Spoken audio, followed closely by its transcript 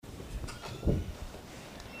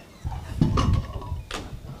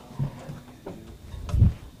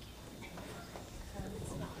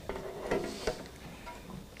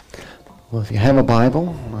Well, if you have a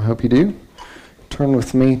Bible, I hope you do, turn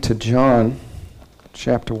with me to John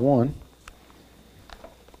chapter 1.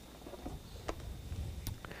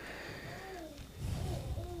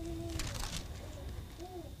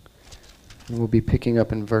 And we'll be picking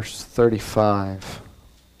up in verse 35.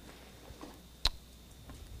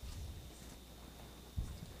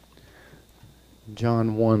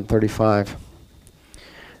 John 1:35.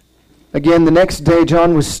 Again, the next day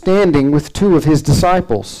John was standing with two of his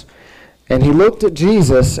disciples. And he looked at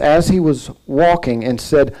Jesus as he was walking and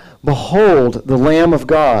said, "Behold, the Lamb of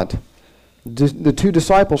God." The two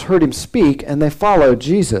disciples heard him speak, and they followed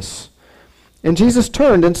Jesus. And Jesus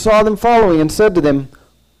turned and saw them following and said to them,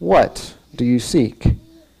 "What do you seek?"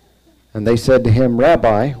 And they said to him,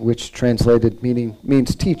 "Rabbi," which translated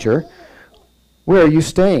means teacher, "where are you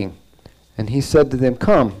staying?" And he said to them,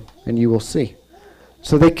 "Come, and you will see."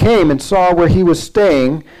 So they came and saw where he was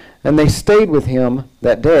staying, and they stayed with him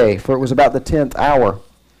that day, for it was about the 10th hour.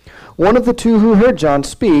 One of the two who heard John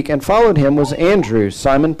speak and followed him was Andrew,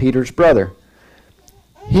 Simon Peter's brother.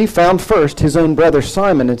 He found first his own brother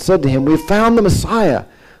Simon and said to him, "We have found the Messiah,"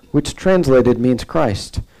 which translated means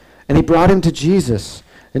Christ. And he brought him to Jesus.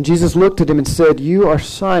 And Jesus looked at him and said, "You are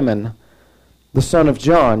Simon, the son of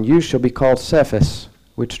John. You shall be called Cephas,"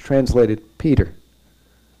 which translated Peter.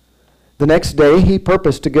 The next day he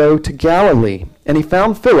purposed to go to Galilee, and he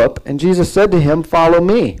found Philip, and Jesus said to him, "Follow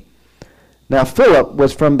me." Now Philip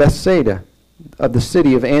was from Bethsaida, of the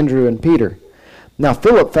city of Andrew and Peter. Now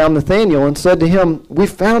Philip found Nathanael and said to him, "We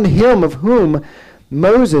found him of whom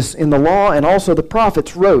Moses in the law and also the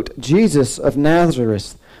prophets wrote, Jesus of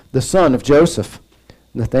Nazareth, the son of Joseph."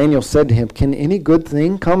 Nathanael said to him, "Can any good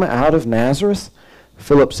thing come out of Nazareth?"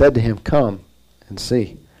 Philip said to him, "Come and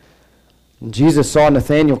see." And Jesus saw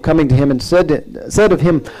Nathanael coming to him and said of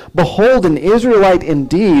him, "Behold, an Israelite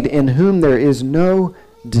indeed, in whom there is no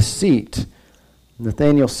deceit."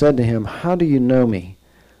 Nathanael said to him, "How do you know me?"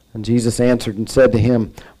 And Jesus answered and said to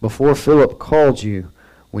him, "Before Philip called you,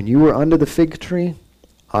 when you were under the fig tree,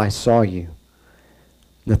 I saw you."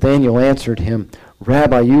 Nathanael answered him,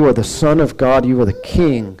 "Rabbi, you are the Son of God, you are the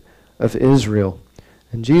King of Israel."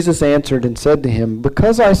 And Jesus answered and said to him,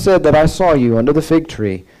 "Because I said that I saw you under the fig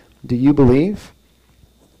tree, do you believe?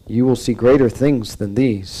 You will see greater things than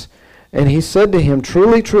these." And he said to him,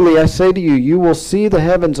 "Truly, truly, I say to you, you will see the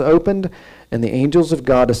heavens opened and the angels of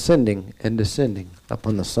God ascending and descending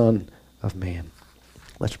upon the Son of Man."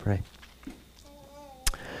 Let's pray.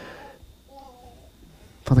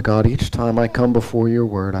 Father God, each time I come before your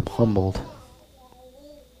word, I'm humbled.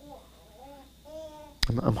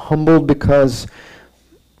 I'm humbled because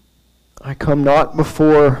I come not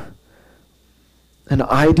before an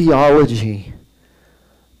ideology,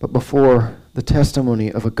 but before the testimony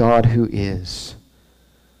of a God who is.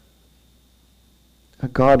 A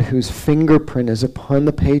God whose fingerprint is upon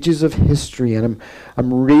the pages of history, and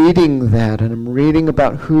I'm reading that, and I'm reading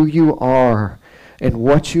about who you are, and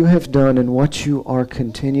what you have done, and what you are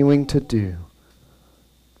continuing to do.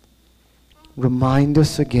 Remind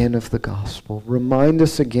us again of the gospel. Remind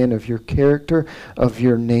us again of your character, of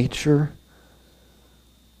your nature.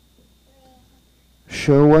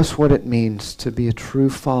 Show us what it means to be a true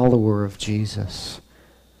follower of Jesus.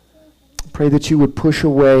 Pray that you would push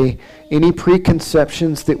away any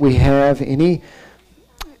preconceptions that we have, any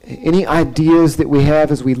ideas that we have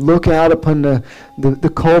as we look out upon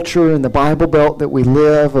the culture and the Bible Belt that we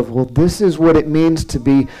live of, well, this is what it means to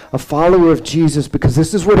be a follower of Jesus because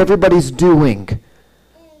this is what everybody's doing.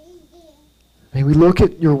 May we look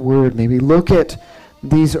at your word. May we look at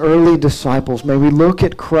these early disciples. May we look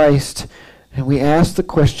at Christ. And we ask the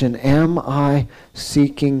question, am I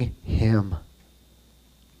seeking him?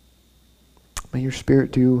 May your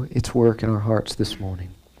Spirit do its work in our hearts this morning.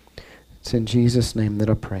 It's in Jesus' name that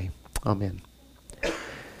I pray. Amen.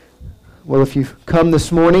 Well, if you've come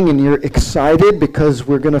this morning and you're excited because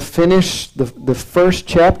we're going to finish the first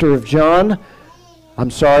chapter of John,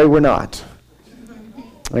 I'm sorry we're not.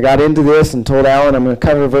 I got into this and told Alan I'm going to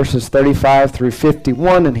cover verses 35 through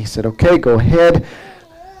 51, and he said, "Okay, go ahead."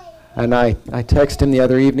 And I texted him the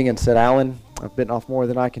other evening and said, "Alan, I've bitten off more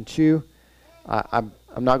than I can chew. I'm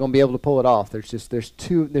not going to be able to pull it off. There's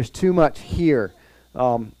too much here,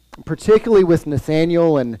 particularly with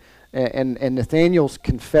Nathanael and Nathanael's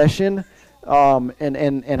confession,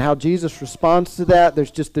 and how Jesus responds to that.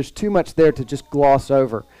 There's too much there to just gloss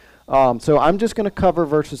over. So I'm just going to cover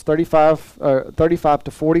verses 35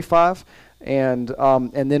 to 45, and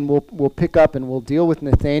then we'll pick up and we'll deal with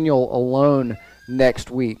Nathanael alone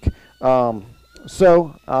next week.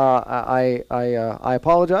 So I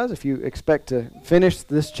apologize if you expect to finish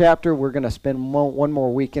this chapter. We're going to spend one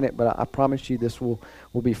more week in it, but I promise you this will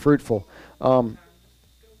be fruitful. Yeah,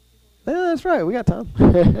 that's right. We got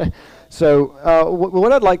time. So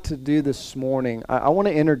what I'd like to do this morning, I want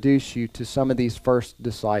to introduce you to some of these first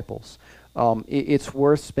disciples. It's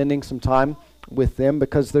worth spending some time with them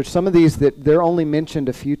because there's some of these that they're only mentioned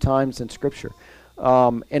a few times in Scripture.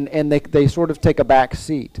 And they sort of take a back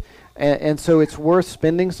seat. And so it's worth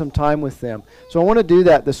spending some time with them. So I want to do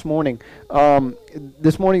that this morning.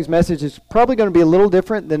 This morning's message is probably going to be a little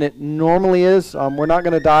different than it normally is. We're not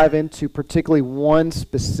going to dive into particularly one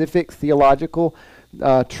specific theological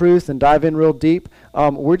truth and dive in real deep.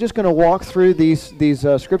 We're just going to walk through these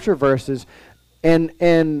scripture verses and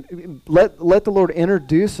let the Lord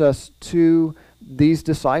introduce us to these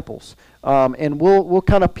disciples. And we'll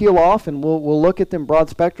kind of peel off and we'll look at them broad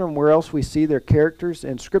spectrum, where else we see their characters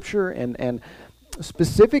in Scripture, and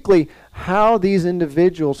specifically how these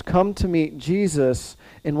individuals come to meet Jesus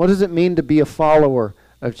and what does it mean to be a follower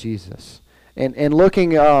of Jesus. And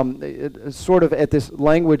looking sort of at this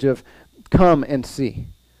language of come and see.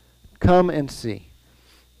 Come and see.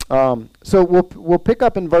 So we'll pick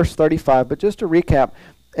up in verse 35, but just to recap,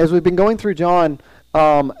 as we've been going through John,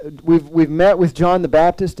 we've met with John the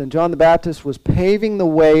Baptist, and John the Baptist was paving the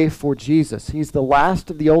way for Jesus. He's the last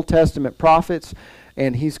of the Old Testament prophets,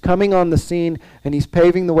 and he's coming on the scene, and he's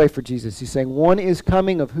paving the way for Jesus. He's saying, one is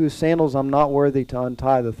coming of whose sandals I'm not worthy to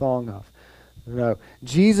untie the thong of. No,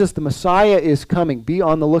 Jesus, the Messiah, is coming. Be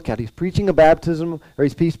on the lookout. He's preaching a baptism, or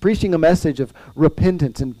he's preaching a message of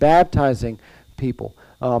repentance and baptizing people.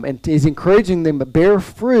 And he's encouraging them to bear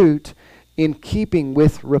fruit in keeping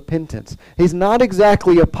with repentance. He's not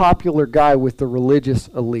exactly a popular guy with the religious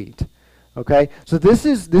elite. Okay? So this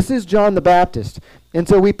is John the Baptist. And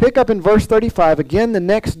so we pick up in verse 35. Again, the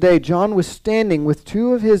next day, John was standing with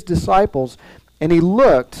two of his disciples, and he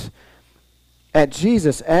looked at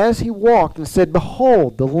Jesus as he walked and said,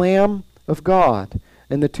 "Behold, the Lamb of God."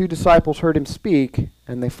 And the two disciples heard him speak,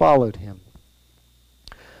 and they followed him.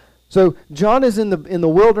 So John is in the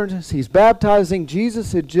wilderness. He's baptizing.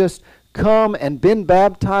 Jesus had just come and been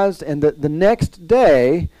baptized, and the next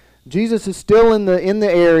day, Jesus is still in the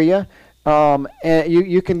area, and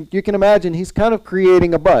you can imagine he's kind of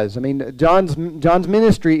creating a buzz. I mean, John's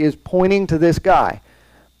ministry is pointing to this guy,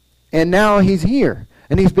 and now he's here,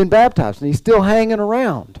 and he's been baptized, and he's still hanging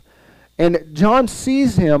around, and John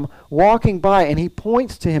sees him walking by, and he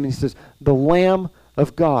points to him, and he says, "The Lamb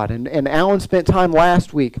of God." And Alan spent time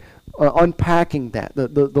last week unpacking that,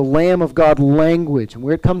 the Lamb of God language and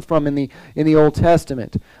where it comes from in the Old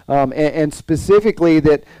Testament, and specifically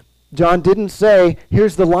that John didn't say,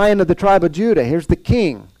 "Here's the Lion of the tribe of Judah, here's the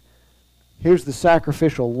King, here's the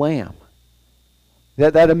sacrificial Lamb."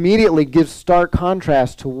 That immediately gives stark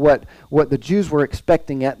contrast to what the Jews were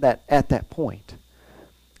expecting at that point.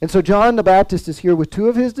 And so John the Baptist is here with two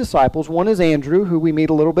of his disciples. One is Andrew, who we meet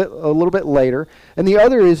a little bit later, and the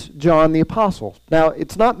other is John the Apostle. Now,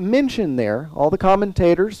 it's not mentioned there. All the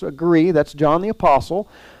commentators agree that's John the Apostle.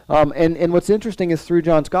 And what's interesting is through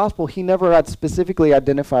John's Gospel, he never specifically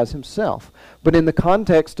identifies himself. But in the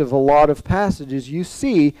context of a lot of passages, you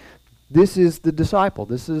see this is the disciple.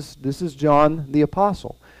 This is John the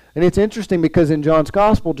Apostle. And it's interesting because in John's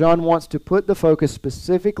Gospel, John wants to put the focus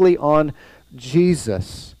specifically on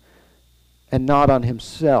Jesus and not on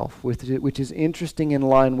himself, which is interesting in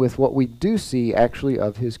line with what we do see actually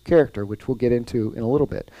of his character, which we'll get into in a little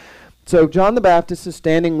bit. So John the Baptist is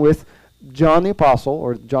standing with John the Apostle,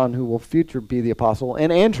 or John who will future be the Apostle,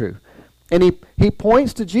 and Andrew. And he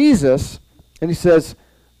points to Jesus and he says,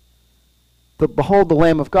 "Behold the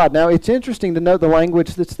Lamb of God." Now it's interesting to note the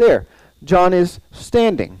language that's there. John is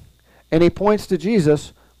standing, and he points to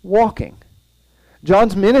Jesus walking.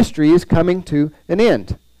 John's ministry is coming to an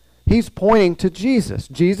end. He's pointing to Jesus.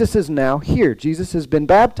 Jesus is now here. Jesus has been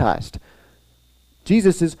baptized.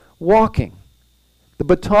 Jesus is walking. The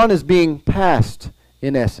baton is being passed,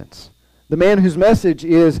 in essence. The man whose message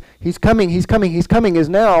is, he's coming, he's coming, he's coming, is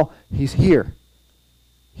now, he's here.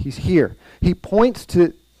 He's here. He points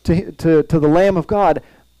to the Lamb of God,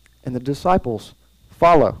 and the disciples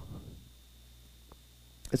follow.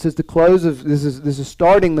 This is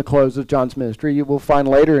starting the close of John's ministry. You will find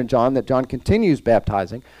later in John that John continues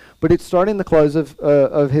baptizing, but it's starting the close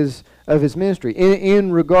of his ministry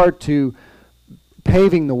in regard to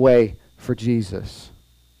paving the way for Jesus.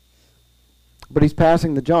 But he's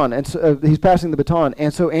passing he's passing the baton,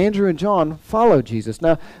 and so Andrew and John follow Jesus.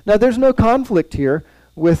 Now there's no conflict here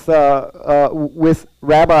with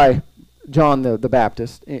Rabbi John the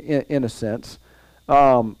Baptist in a sense.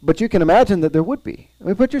 But you can imagine that there would be. I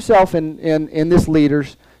mean, put yourself in this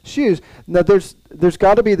leader's shoes. Now, there's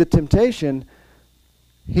got to be the temptation.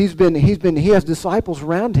 He has disciples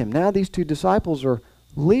around him. Now these two disciples are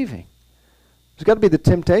leaving. There's got to be the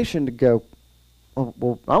temptation to go, oh,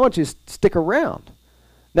 well, I want you to stick around.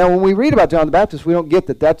 Now, when we read about John the Baptist, we don't get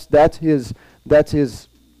that that's his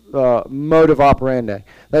motive operandi.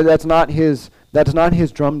 That's not his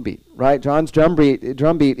drumbeat, right? John's drumbeat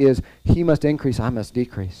is he must increase, I must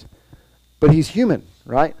decrease. But he's human,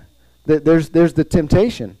 right? There's the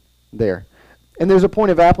temptation there. And there's a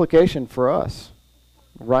point of application for us,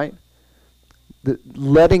 right? The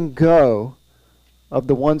letting go of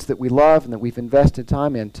the ones that we love and that we've invested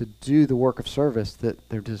time in to do the work of service that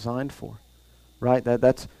they're designed for, right?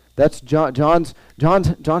 That's John's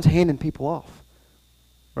handing people off,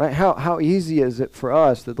 right? How easy is it for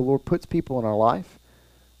us that the Lord puts people in our life?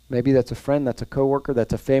 Maybe that's a friend, that's a coworker,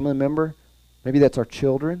 that's a family member, maybe that's our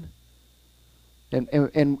children,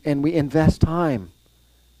 and we invest time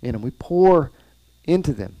in them. We pour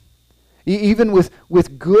into them. Even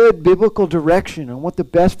with good biblical direction, I want the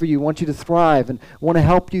best for you, I want you to thrive, and I want to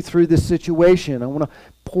help you through this situation. I want to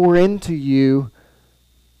pour into you,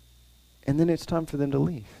 and then it's time for them to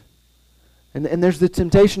leave. And there's the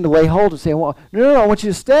temptation to lay hold and say, well, no, I want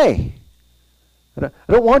you to stay. I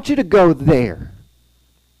don't want you to go there.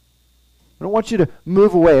 I don't want you to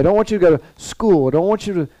move away. I don't want you to go to school. I don't want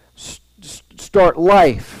you to start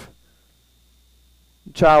life.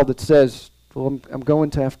 A child that says, well, I'm going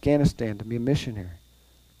to Afghanistan to be a missionary.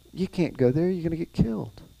 You can't go there. You're going to get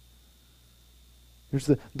killed. There's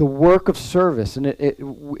the work of service, and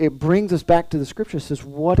it brings us back to the Scripture. It says,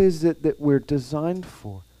 what is it that we're designed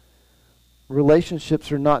for?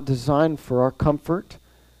 Relationships are not designed for our comfort.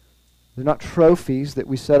 They're not trophies that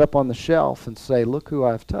we set up on the shelf and say, look who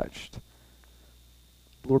I've touched.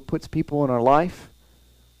 The Lord puts people in our life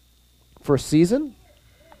for a season.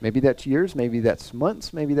 Maybe that's years, maybe that's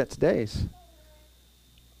months, maybe that's days.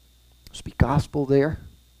 Speak gospel there.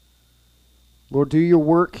 Lord, do your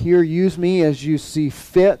work here. Use me as you see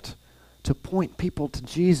fit to point people to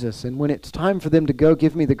Jesus. And when it's time for them to go,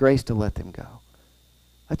 give me the grace to let them go.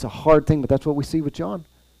 That's a hard thing, but that's what we see with John.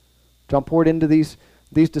 John poured into these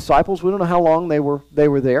disciples. We don't know how long they were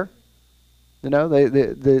there. You know,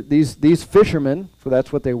 these fishermen, for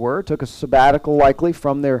that's what they were, took a sabbatical likely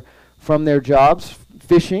from their jobs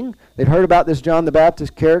fishing. They'd heard about this John the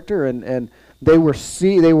Baptist character, and they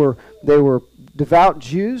were devout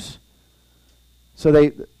Jews. So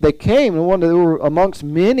they came, and they were amongst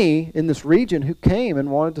many in this region who came and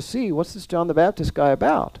wanted to see, what's this John the Baptist guy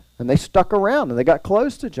about? And they stuck around, and they got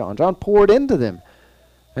close to John. John poured into them,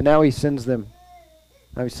 and now he sends them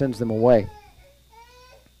away.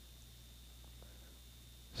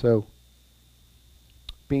 So,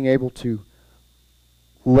 being able to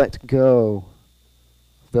let go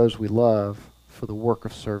of those we love for the work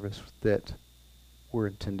of service that we're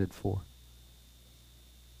intended for.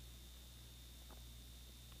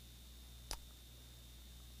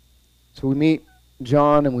 So we meet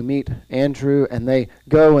John and we meet Andrew, and they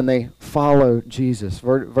go and they follow Jesus.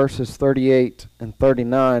 Verses 38 and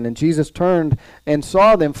 39. And Jesus turned and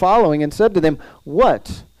saw them following and said to them,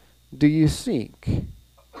 "What do you seek?"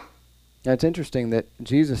 Now it's interesting that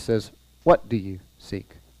Jesus says, "What do you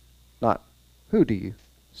seek?" Not, "Who do you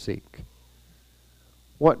seek?"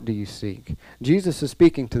 What do you seek? Jesus is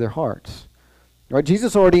speaking to their hearts. Right?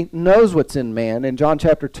 Jesus already knows what's in man. In John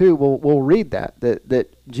chapter 2, we'll read that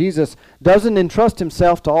Jesus doesn't entrust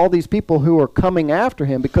himself to all these people who are coming after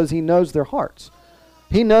him because he knows their hearts.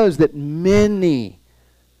 He knows that many,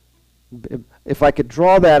 if I could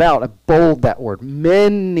draw that out, I bold that word,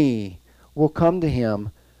 many will come to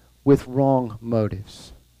him with wrong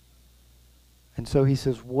motives. And so he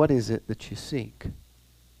says, what is it that you seek?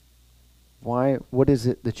 What is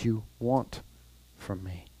it that you want from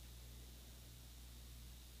me?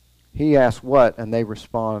 He asks what, and they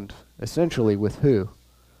respond essentially with who.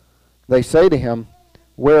 They say to him,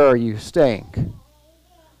 "Where are you staying?"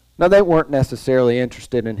 Now they weren't necessarily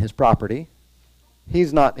interested in his property.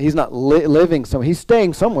 He's not living somewhere. He's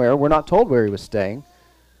staying somewhere. We're not told where he was staying.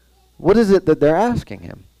 What is it that they're asking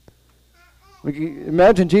him?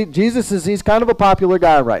 Imagine Jesus he's kind of a popular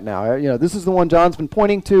guy right now. You know, this is the one John's been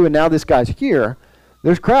pointing to, and now this guy's here.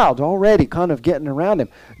 There's crowds already kind of getting around him.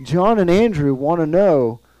 John and Andrew want to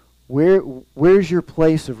know, where's your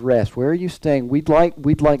place of rest? Where are you staying? We'd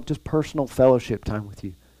like just personal fellowship time with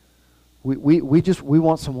you. We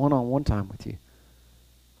want some one-on-one time with you.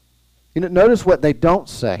 You know, notice what they don't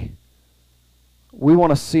say. We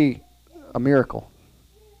want to see a miracle.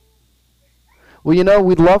 Well, you know,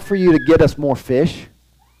 we'd love for you to get us more fish.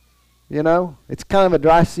 You know, it's kind of a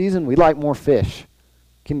dry season. We'd like more fish.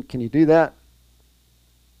 Can you do that?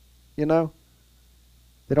 You know,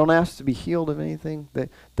 they don't ask to be healed of anything.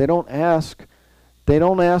 They don't ask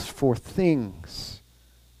for things.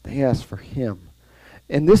 They ask for him.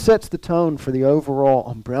 And this sets the tone for the overall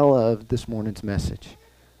umbrella of this morning's message.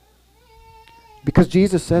 Because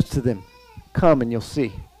Jesus says to them, come and you'll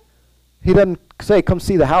see. He doesn't say, come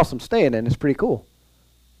see the house I'm staying in. It's pretty cool.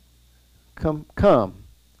 Come,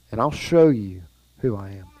 and I'll show you who I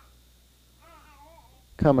am.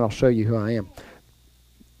 Come and I'll show you who I am.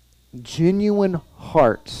 Genuine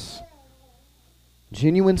hearts,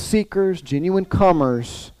 genuine seekers, genuine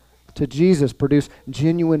comers to Jesus produce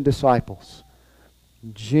genuine disciples,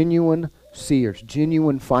 genuine seers,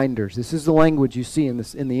 genuine finders. This is the language you see in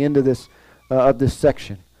the end of this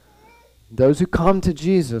section. Those who come to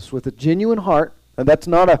Jesus with a genuine heart, and that's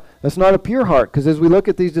not a pure heart, because as we look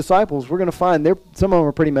at these disciples, we're going to find some of them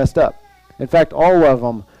are pretty messed up. In fact, all of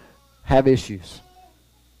them have issues.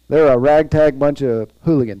 They're a ragtag bunch of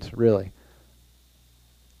hooligans, really.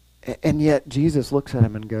 And yet Jesus looks at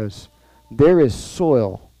them and goes, there is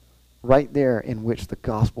soil right there in which the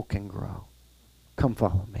gospel can grow. Come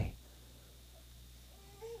follow me.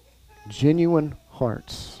 Genuine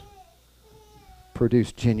hearts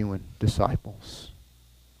produce genuine disciples.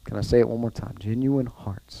 Can I say it one more time? Genuine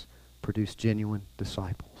hearts produce genuine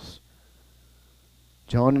disciples.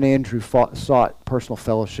 John and Andrew sought personal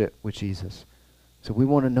fellowship with Jesus. So we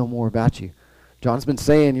want to know more about you. John's been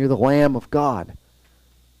saying you're the Lamb of God.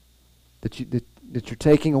 That you're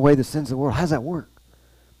taking away the sins of the world. How does that work?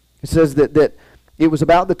 It says that it was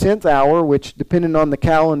about the 10th hour, which depending on the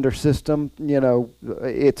calendar system,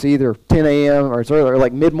 it's either 10 a.m. or it's earlier,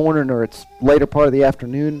 like mid-morning, or it's later part of the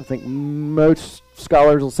afternoon. I think most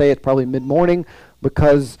scholars will say it's probably mid-morning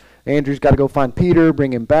because Andrew's got to go find Peter,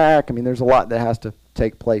 bring him back. I mean, there's a lot that has to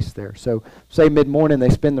take place there. So say mid-morning, they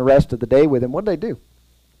spend the rest of the day with him. What do they do?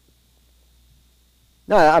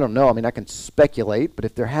 No, I don't know. I mean, I can speculate, but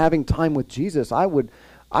if they're having time with Jesus, I would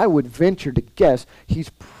venture to guess he's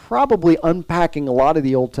probably unpacking a lot of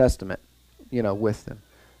the Old Testament, with them.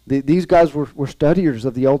 These guys were studiers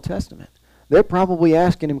of the Old Testament. They're probably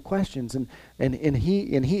asking him questions, and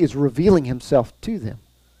he is revealing himself to them.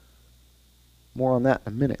 More on that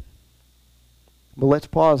in a minute. But let's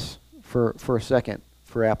pause for a second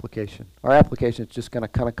for application. Our application is just going to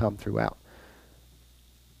kind of come throughout.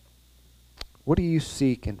 What do you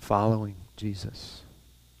seek in following Jesus?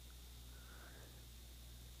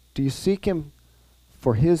 Do you seek him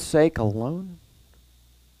for his sake alone?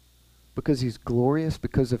 Because he's glorious?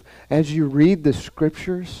 Because as you read the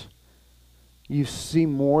scriptures, you see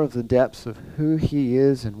more of the depths of who he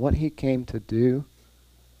is and what he came to do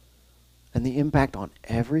and the impact on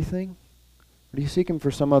everything? Or do you seek him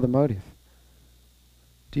for some other motive?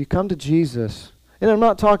 Do you come to Jesus, and I'm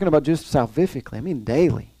not talking about just salvifically, I mean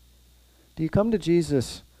daily. Do you come to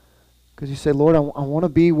Jesus because you say, Lord, I want to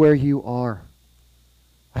be where you are.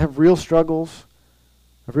 I have real struggles.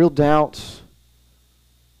 I have real doubts.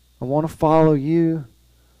 I want to follow you.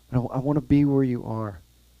 And I want to be where you are.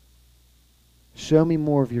 Show me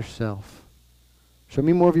more of yourself. Show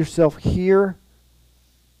me more of yourself here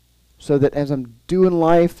so that as I'm doing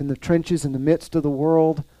life in the trenches in the midst of the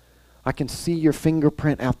world, I can see your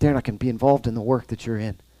fingerprint out there and I can be involved in the work that you're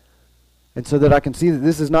in. And so that I can see that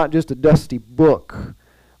this is not just a dusty book,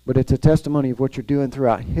 but it's a testimony of what you're doing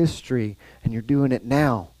throughout history, and you're doing it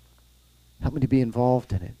now. Help me to be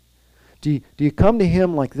involved in it. Do you come to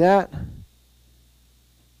him like that?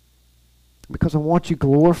 Because I want you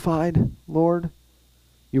glorified, Lord?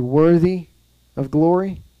 You're worthy of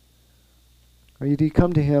glory? Or do you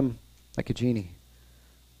come to him like a genie?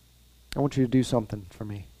 I want you to do something for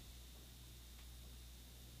me.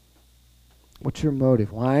 What's your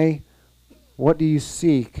motive? Why? What do you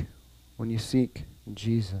seek when you seek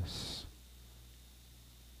Jesus?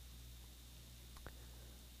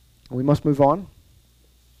 We must move on.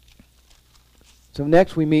 So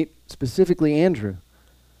next we meet specifically Andrew.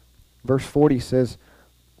 Verse 40 says,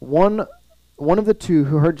 One of the two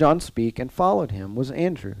who heard John speak and followed him was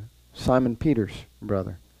Andrew, Simon Peter's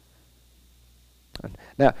brother.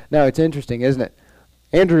 Now it's interesting, isn't it?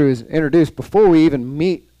 Andrew is introduced before we even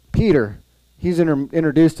meet Peter. He's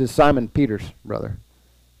introduced as Simon Peter's brother.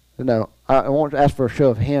 No, I won't ask for a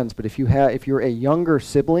show of hands, but if you're a younger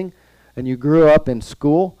sibling and you grew up in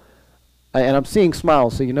school, and I'm seeing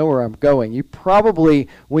smiles, so you know where I'm going. You probably,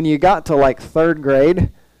 when you got to like 3rd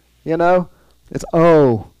grade, it's,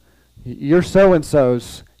 you're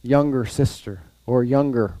so-and-so's younger sister or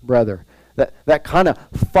younger brother. That kind of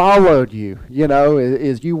followed you,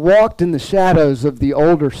 is you walked in the shadows of the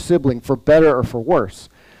older sibling for better or for worse.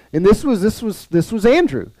 And this was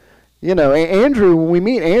Andrew. You know, Andrew, when we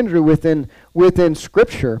meet Andrew within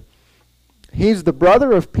Scripture, he's the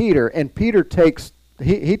brother of Peter, and Peter takes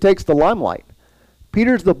the limelight.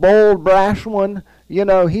 Peter's the bold, brash one. You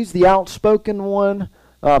know, he's the outspoken one.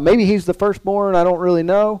 Maybe he's the firstborn. I don't really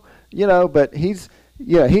know. You know, but he's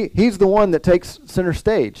the one that takes center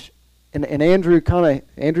stage, and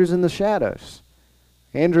Andrew's in the shadows.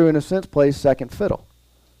 Andrew, in a sense, plays second fiddle.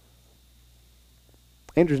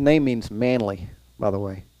 Andrew's name means manly, by the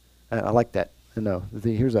way. I like that. You know,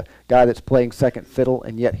 here's a guy that's playing second fiddle,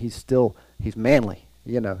 and yet he's manly.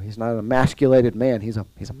 You know, he's not an emasculated man. He's a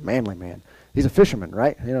manly man. He's a fisherman,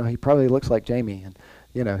 right? You know, he probably looks like Jamie, and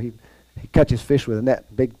you know, he catches fish with a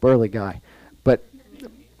net. Big burly guy, but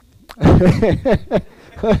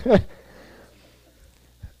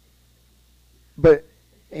but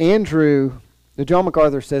Andrew, John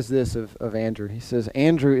MacArthur says this of Andrew. He says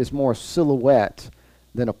Andrew is more a silhouette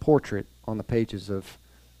than a portrait on the pages of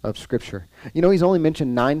Scripture. You know, he's only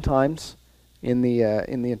mentioned 9 times in the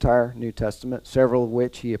entire New Testament, several of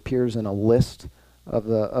which he appears in a list of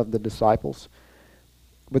the disciples.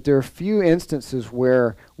 But there are a few instances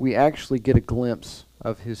where we actually get a glimpse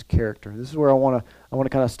of his character. This is where I want to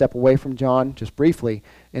kind of step away from John just briefly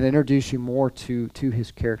and introduce you more to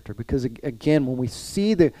his character, because again, when we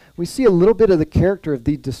see a little bit of the character of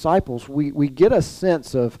these disciples, we get a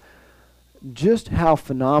sense of just how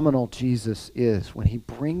phenomenal Jesus is when he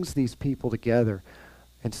brings these people together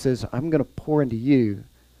and says, I'm going to pour into you,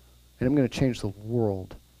 and I'm going to change the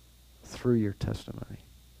world through your testimony.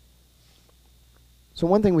 So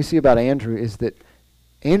one thing we see about Andrew is that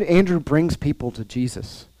Andrew brings people to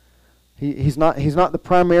Jesus. He's not the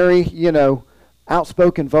primary, you know,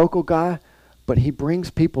 outspoken vocal guy, but he brings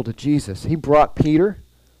people to Jesus. He brought Peter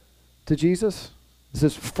to Jesus. This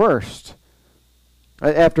is first.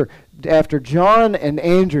 After John and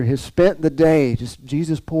Andrew have spent the day just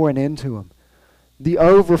Jesus pouring into them, the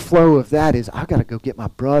overflow of that is, I've got to go get my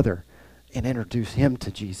brother and introduce him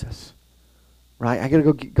to Jesus. Right? I got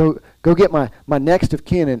to go get my next of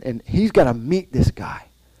kin, and he's got to meet this guy.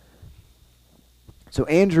 So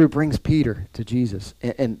Andrew brings Peter to Jesus,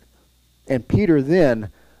 and Peter then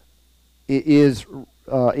is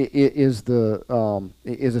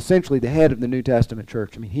essentially the head of the New Testament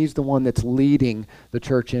church. I mean, he's the one that's leading the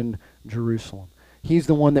church in Jerusalem. He's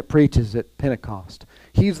the one that preaches at Pentecost.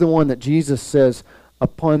 He's the one that Jesus says,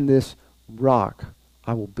 upon this rock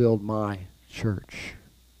I will build my church.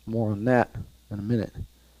 More on that in a minute.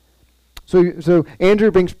 So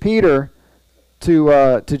Andrew brings Peter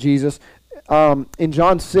to Jesus. In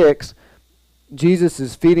John 6, Jesus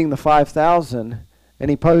is feeding the 5,000, and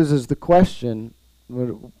he poses the question,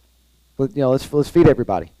 let's feed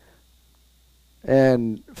everybody.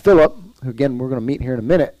 And Philip, who again we're going to meet here in a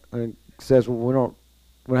minute, says, well, we don't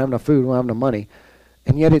have enough food, we don't have enough money.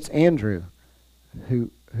 And yet it's Andrew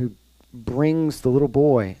who brings the little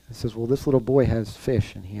boy and says, well, this little boy has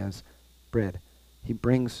fish and he has bread. He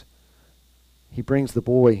brings the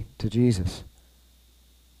boy to Jesus.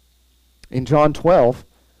 In John 12,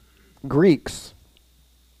 Greeks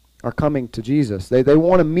are coming to Jesus. They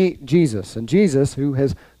want to meet Jesus. And Jesus, who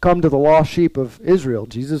has come to the lost sheep of Israel,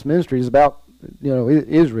 Jesus' ministry is about,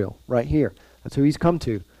 Israel right here. That's who he's come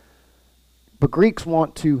to. But Greeks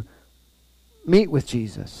want to meet with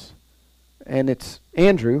Jesus. And it's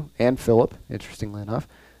Andrew and Philip, interestingly enough,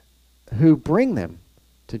 who bring them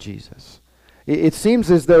to Jesus. It seems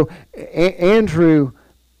as though Andrew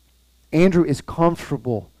is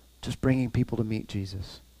comfortable just bringing people to meet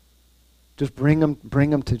Jesus. Just bring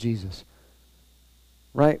them to Jesus.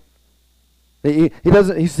 Right? He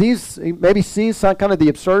maybe sees some kind of the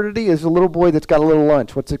absurdity as a little boy that's got a little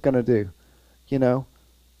lunch. What's it going to do?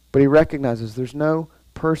 But he recognizes there's no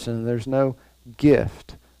person, there's no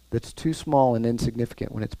gift that's too small and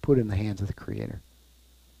insignificant when it's put in the hands of the Creator.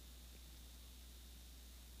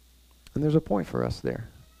 And there's a point for us there.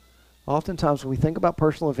 Oftentimes when we think about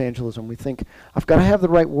personal evangelism, we think, I've got to have the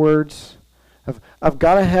right words. I've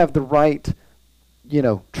got to have the right,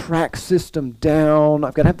 track system down.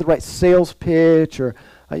 I've got to have the right sales pitch, or,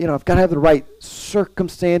 I've got to have the right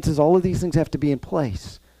circumstances. All of these things have to be in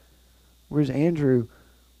place. Whereas Andrew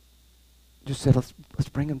just said, let's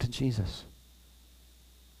bring him to Jesus.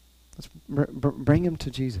 Let's bring him to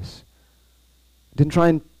Jesus. Didn't try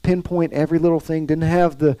and pinpoint every little thing. Didn't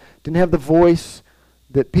have the voice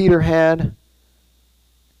that Peter had.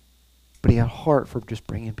 But he had a heart for just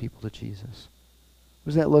bringing people to Jesus.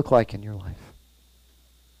 What does that look like in your life?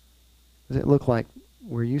 What does it look like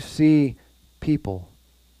where you see people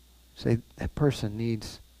say, that person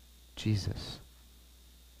needs Jesus?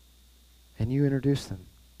 And you introduce them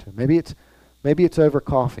to him. Maybe Maybe it's over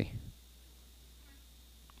coffee.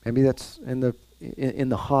 Maybe that's in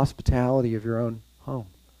the hospitality of your own home.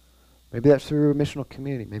 Maybe that's through a missional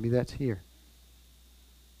community. Maybe that's here.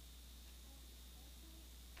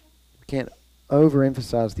 We can't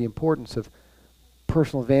overemphasize the importance of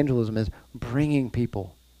personal evangelism as bringing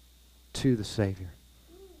people to the Savior.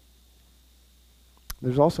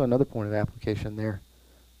 There's also another point of application there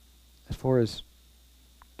as far as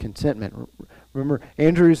contentment. Remember,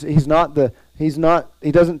 Andrew's he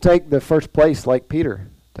doesn't take the first place like Peter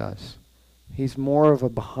does. He's more of a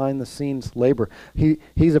behind-the-scenes laborer.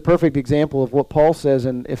 He's a perfect example of what Paul says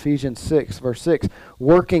in Ephesians 6, verse 6,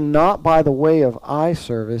 working not by the way of eye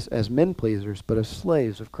service as men pleasers, but as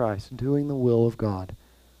slaves of Christ, doing the will of God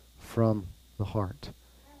from the heart.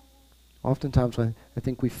 Oftentimes I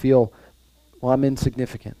think we feel, well, I'm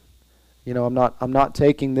insignificant. You know, I'm not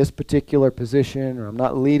taking this particular position, or I'm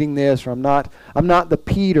not leading this, or I'm not the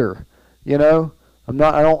Peter, you know?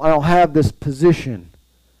 I don't have this position.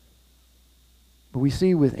 But we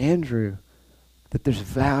see with Andrew that there's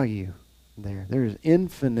value there. There's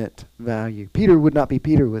infinite value. Peter would not be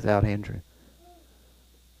Peter without Andrew.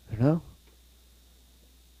 You know?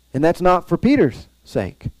 And that's not for Peter's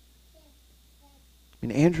sake. I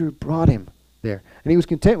mean, Andrew brought him there, and he was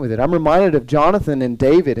content with it. I'm reminded of Jonathan and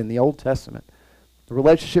David in the Old Testament. The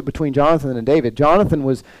relationship between Jonathan and David. Jonathan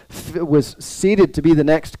was seated to be the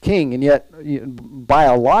next king, and yet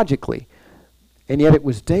biologically, and yet it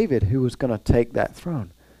was David who was going to take that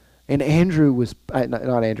throne. And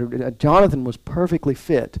Jonathan was perfectly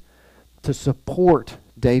fit to support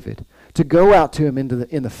David, to go out to him in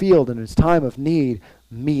the field in his time of need,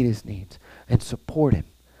 meet his needs, and support him.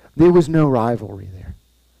 There was no rivalry there.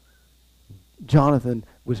 Jonathan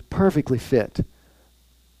was perfectly fit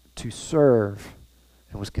to serve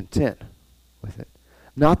and was content with it.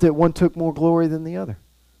 Not that one took more glory than the other,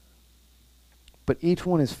 but each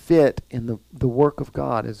one is fit in the work of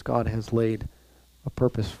God as God has laid a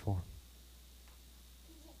purpose for.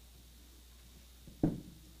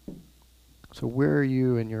 So where are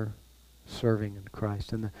you in your serving in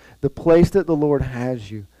Christ? And the place that the Lord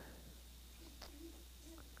has you,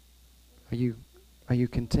 are you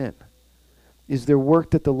content? Is there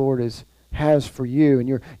work that the Lord has for you, and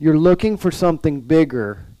you're looking for something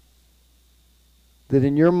bigger that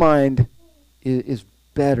in your mind is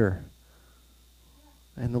better,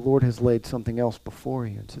 and the Lord has laid something else before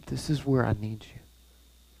you and said, this is where I need you.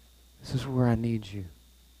 This is where I need you.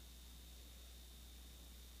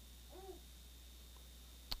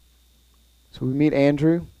 So we meet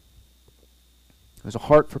Andrew. He has a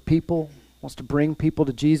heart for people, wants to bring people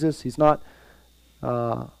to Jesus. He's not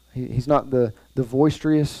he's not the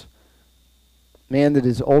boisterous man that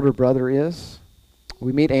his older brother is.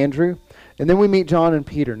 We meet Andrew, and then we meet John and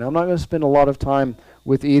Peter. Now, I'm not going to spend a lot of time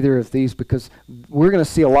with either of these because we're going to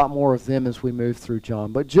see a lot more of them as we move through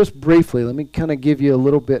John. But just briefly, let me kind of give you a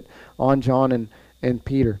little bit on John and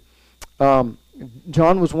Peter. John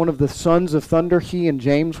was one of the sons of thunder. He and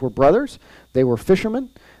James were brothers. They were fishermen.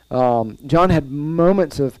 John had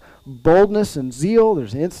moments of boldness and zeal.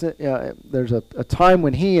 There's a time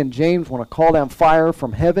when he and James want to call down fire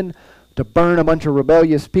from heaven to burn a bunch of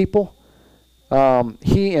rebellious people.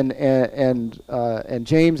 He and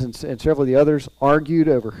James and several of the others argued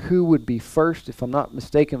over who would be first. If I'm not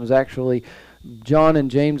mistaken, it was actually John and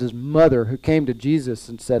James's mother who came to Jesus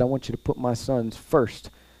and said, I want you to put my sons first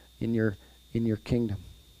in your kingdom.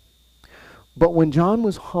 But when John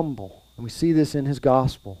was humble, and we see this in his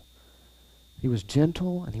gospel, he was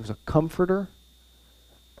gentle and he was a comforter.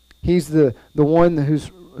 He's the one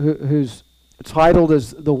who's titled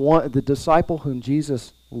as the disciple whom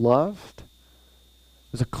Jesus loved.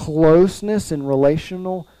 There's a closeness in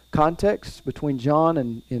relational context between John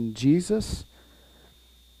and Jesus,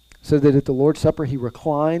 so that at the Lord's Supper he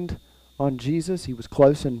reclined on Jesus. He was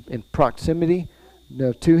close in proximity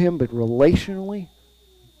to him, but relationally,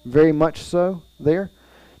 very much so there.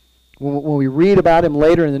 When we read about him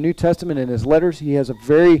later in the New Testament in his letters, he's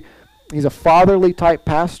a fatherly type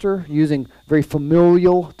pastor, using very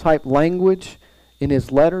familial type language in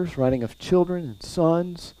his letters, writing of children and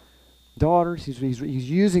sons, daughters. He's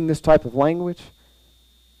using this type of language.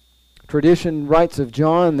 Tradition writes of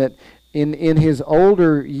John that in his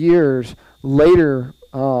older years, later,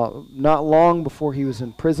 not long before he was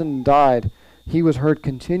in prison and died, he was heard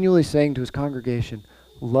continually saying to his congregation,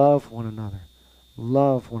 love one another.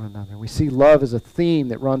 Love one another. We see love as a theme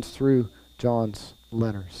that runs through John's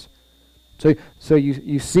letters. So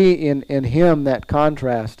you see in him that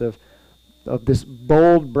contrast of this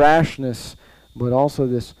bold brashness, but also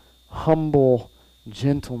this humble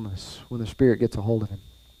gentleness when the Spirit gets a hold of him.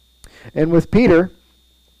 And with Peter,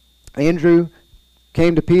 Andrew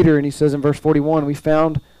came to Peter, and he says in verse 41, we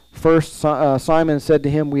found first Simon said to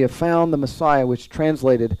him, we have found the Messiah, which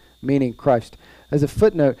translated meaning Christ. As a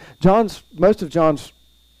footnote, most of John's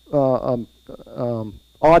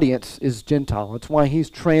audience is Gentile. That's why he's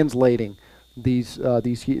translating these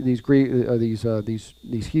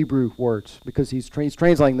Hebrew words, because he's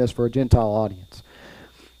translating this for a Gentile audience.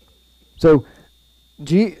 So,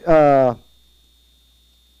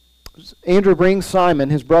 Andrew brings Simon,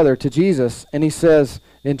 his brother, to Jesus, and he says,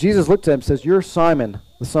 and Jesus looked at him and says, you're Simon,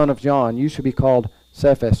 the son of John. You should be called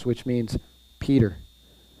Cephas, which means Peter.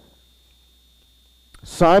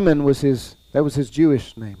 Simon was his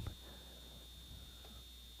Jewish name.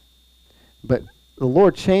 But the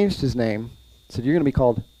Lord changed his name, said, you're going to be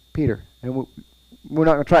called Peter. And we're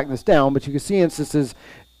not going to track this down, but you can see instances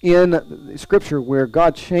in Scripture where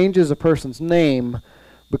God changes a person's name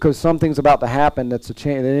because something's about to happen that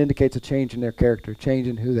indicates a change in their character, change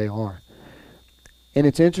in who they are. And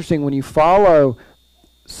it's interesting when you follow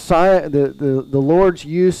the Lord's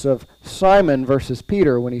use of Simon versus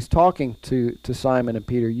Peter, when he's talking to Simon and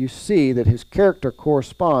Peter, you see that his character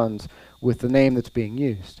corresponds with the name that's being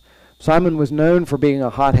used. Simon was known for being a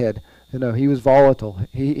hothead. He was volatile.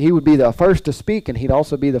 He would be the first to speak, and he'd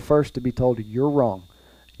also be the first to be told, you're wrong.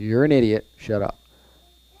 You're an idiot. Shut up.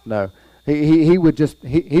 No. He'd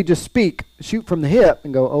just speak, shoot from the hip,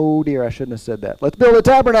 and go, oh dear, I shouldn't have said that. Let's build a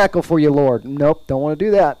tabernacle for you, Lord. Nope, don't want to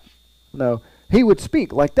do that. No. He would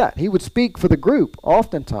speak like that. He would speak for the group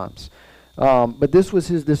oftentimes. But this was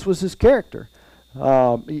his character.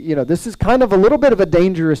 This is kind of a little bit of a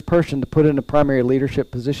dangerous person to put in a primary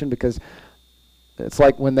leadership position, because it's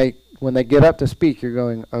like when they get up to speak, you're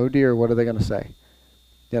going, oh dear, what are they going to say?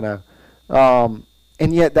 And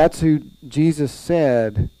yet that's who Jesus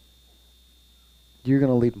said, you're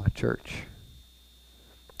going to lead my church.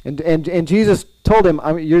 And Jesus told him,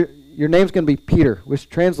 your name's going to be Peter,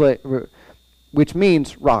 which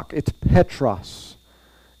means rock. It's Petros.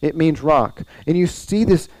 It means rock. And you see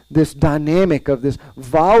this dynamic of this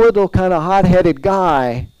volatile kind of hot-headed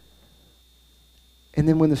guy, and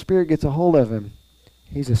then when the Spirit gets a hold of him,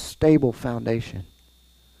 he's a stable foundation.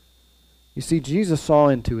 You see, Jesus saw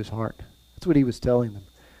into his heart. That's what he was telling them.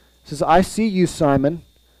 He says, I see you, Simon.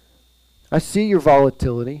 I see your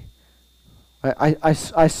volatility. I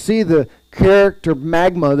see the character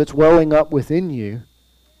magma that's welling up within you.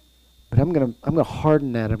 But I'm gonna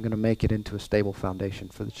harden that. I'm going to make it into a stable foundation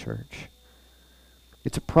for the church.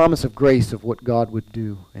 It's a promise of grace of what God would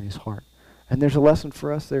do in his heart. And there's a lesson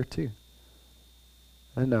for us there too.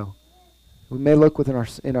 I know. We may look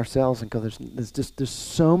in ourselves and go, there's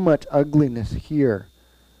so much ugliness here.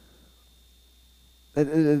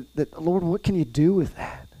 That Lord, what can you do with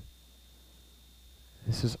that?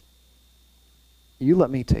 He says, you let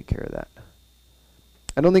me take care of that.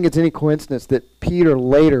 I don't think it's any coincidence that Peter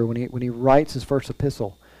later, when he writes his first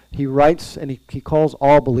epistle, he writes and he calls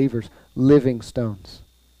all believers living stones.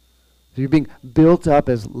 So you're being built up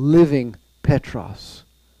as living Petros,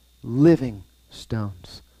 living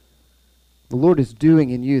stones. The Lord is doing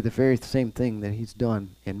in you the very same thing that he's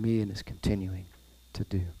done in me and is continuing to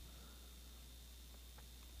do.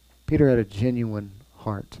 Peter had a genuine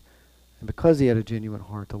heart. And because he had a genuine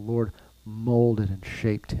heart, the Lord molded and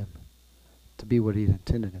shaped him to be what he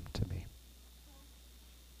intended him to be.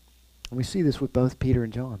 And we see this with both Peter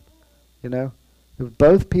and John. With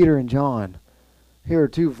both Peter and John, here are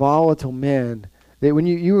two volatile men that when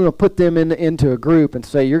you're going to put them into a group and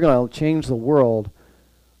say you're going to change the world,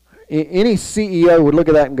 any CEO would look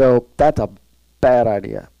at that and go, that's a bad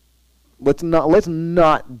idea. Let's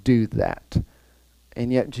not do that.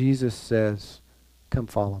 And yet Jesus says, come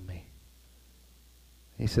follow me.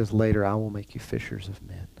 He says later, I will make you fishers of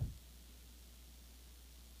men.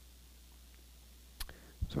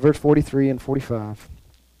 So verse 43 and 45.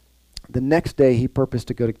 The next day he purposed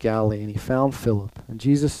to go to Galilee, and he found Philip. And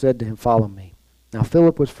Jesus said to him, follow me. Now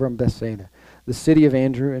Philip was from Bethsaida, the city of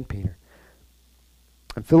Andrew and Peter.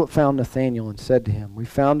 And Philip found Nathanael and said to him, we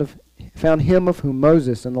found him of whom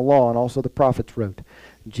Moses and the law and also the prophets wrote,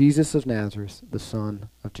 Jesus of Nazareth, the son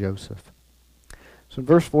of Joseph. So in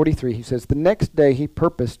verse 43 he says, the next day he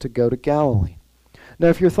purposed to go to Galilee. Now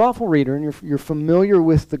if you're a thoughtful reader and you're familiar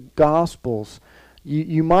with the Gospels,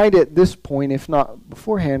 you might at this point, if not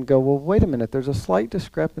beforehand, go, well, wait a minute, there's a slight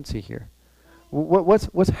discrepancy here.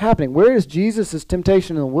 What's happening? Where is Jesus'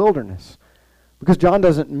 temptation in the wilderness? Because John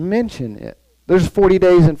doesn't mention it. There's 40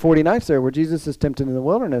 days and 40 nights there where Jesus is tempted in the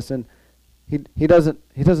wilderness, and he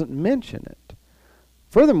doesn't mention it.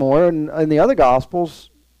 Furthermore, in the other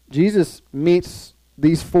Gospels, Jesus meets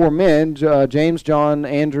these four men, James, John,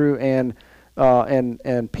 Andrew,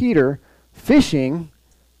 and Peter, fishing.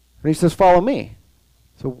 And he says, follow me.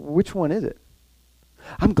 So which one is it?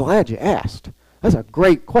 I'm glad you asked. That's a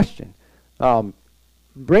great question.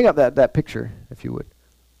 Bring up that picture, if you would.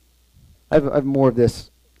 I have more of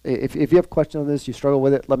this. If you have questions on this, you struggle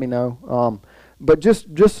with it, let me know. But just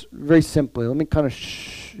very simply, let me kind of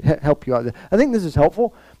help you out. I think this is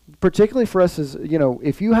helpful, particularly for us as,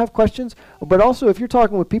 if you have questions, but also if you're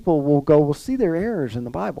talking with people, we'll see their errors in the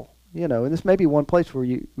Bible. And this may be one place where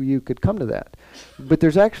you could come to that. But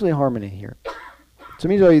there's actually harmony here. So let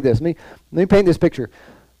me show you this. Let me paint this picture.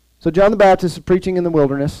 So John the Baptist is preaching in the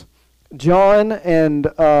wilderness. John and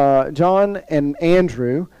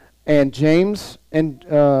Andrew and James and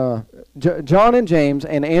John and James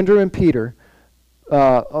and Andrew and Peter,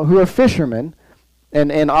 who are fishermen,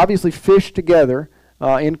 and obviously fish together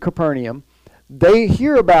in Capernaum. They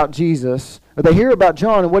hear about Jesus, or they hear about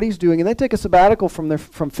John and what he's doing, and they take a sabbatical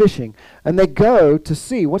from fishing, and they go to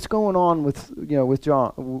see what's going on with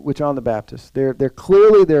John the Baptist. They're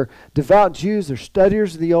devout Jews. They're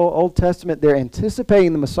studiers of the Old Testament. They're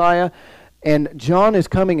anticipating the Messiah, and John is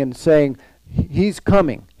coming and saying, He's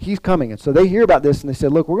coming. And so they hear about this, and they say,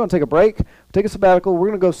 look, we're going to take a break, take a sabbatical. We're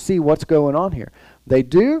going to go see what's going on here. They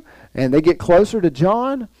do, and they get closer to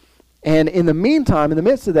John. And in the meantime, in the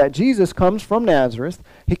midst of that, Jesus comes from Nazareth.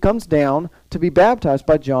 He comes down to be baptized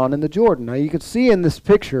by John in the Jordan. Now you can see in this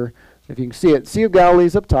picture, if you can see it, Sea of Galilee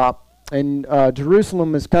is up top, and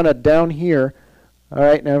Jerusalem is kind of down here. All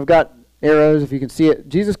right, now I've got arrows, if you can see it.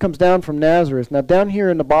 Jesus comes down from Nazareth. Now down here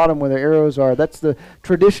in the bottom where the arrows are, that's the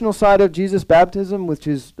traditional side of Jesus' baptism, which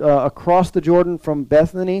is across the Jordan from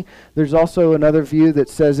Bethany. There's also another view that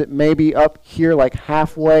says it may be up here like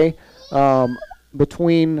halfway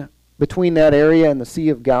between that area and the Sea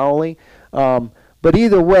of Galilee. But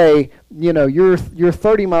either way, you're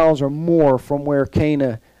 30 miles or more from where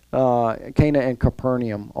Cana and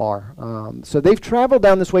Capernaum are. So they've traveled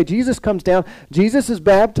down this way. Jesus comes down. Jesus is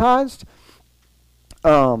baptized.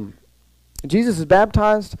 And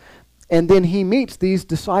then he meets these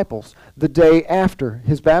disciples the day after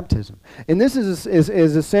his baptism. And this is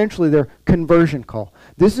essentially their conversion call.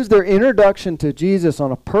 This is their introduction to Jesus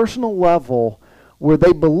on a personal level, where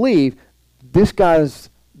they believe this guy's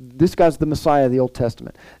the Messiah of the Old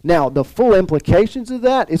Testament. Now, the full implications of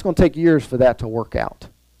that, it's going to take years for that to work out.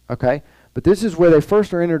 Okay? But this is where they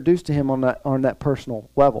first are introduced to him on that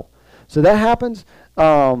personal level. So that happens.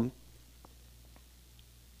 I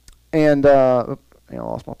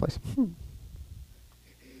lost my place.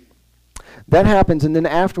 That happens, and then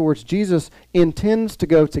afterwards, Jesus intends to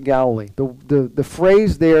go to Galilee. The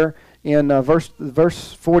phrase there in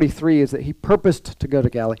verse 43 is that he purposed to go to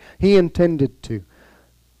Galilee. He intended to.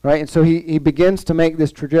 Right? And so he begins to make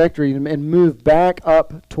this trajectory and move back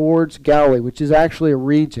up towards Galilee, which is actually a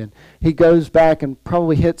region. He goes back and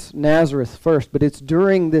probably hits Nazareth first, but it's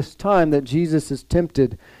during this time that Jesus is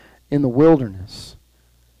tempted in the wilderness.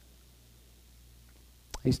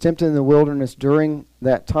 He's tempted in the wilderness during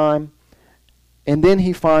that time. And then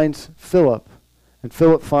he finds Philip, and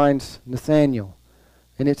Philip finds Nathanael.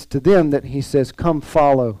 And it's to them that he says, come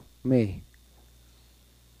follow me.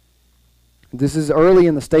 This is early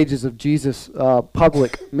in the stages of Jesus'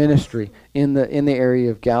 public ministry in the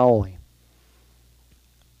area of Galilee.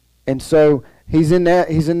 And so he's in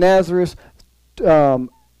Nazareth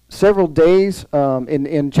several days.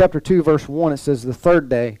 In chapter 2, verse 1, it says the third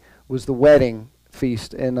day was the wedding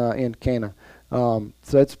feast in Cana. So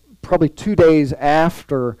that's probably 2 days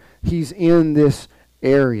after he's in this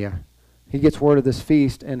area. He gets word of this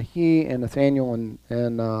feast, and he and Nathanael and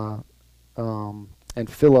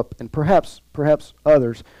Philip and perhaps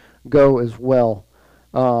others go as well.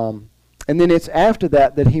 And then it's after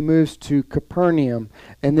that he moves to Capernaum,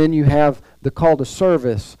 and then you have the call to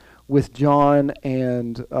service with John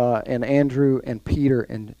and Andrew and Peter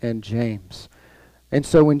and James. And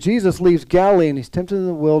so when Jesus leaves Galilee and he's tempted in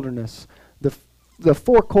the wilderness, the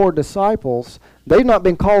four core disciples, they've not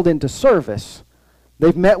been called into service.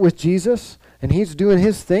 They've met with Jesus, and he's doing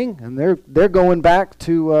his thing, and they're going back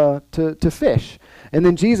to fish. And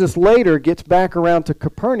then Jesus later gets back around to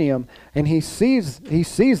Capernaum, and he sees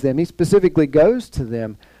them. He specifically goes to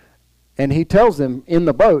them, and he tells them in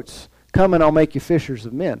the boats, "Come and I'll make you fishers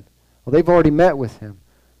of men." Well, they've already met with him.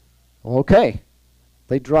 Well, okay.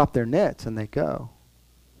 They drop their nets and they go.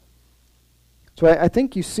 So I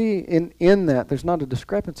think you see in that there's not a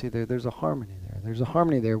discrepancy there. There's a harmony there. There's a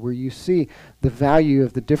harmony there where you see the value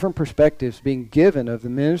of the different perspectives being given of the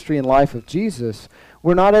ministry and life of Jesus,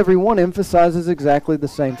 where not every one emphasizes exactly the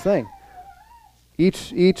same thing.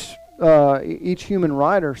 Each human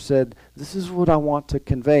writer said, this is what I want to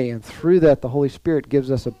convey, and through that the Holy Spirit gives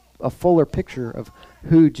us a fuller picture of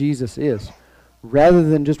who Jesus is. rather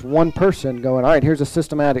than just one person going, all right, here's a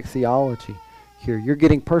systematic theology here. You're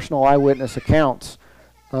getting personal eyewitness accounts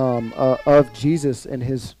of Jesus and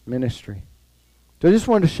his ministry. So I just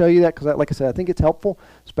wanted to show you that because, like I said, I think it's helpful,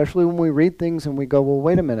 especially when we read things and we go, well,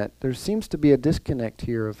 wait a minute. There seems to be a disconnect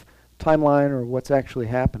here of timeline or what's actually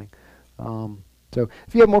happening. So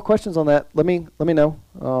if you have more questions on that, let me know.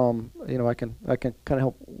 I can kind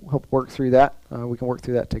of help work through that. We can work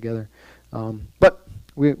through that together. But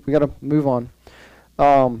we got to move on.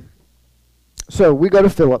 So we go to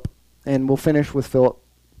Philip, and we'll finish with Philip.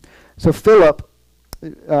 So Philip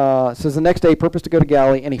says the next day he purposed to go to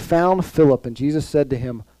Galilee, and he found Philip, and Jesus said to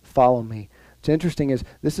him, "Follow me." What's interesting is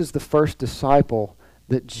this is the first disciple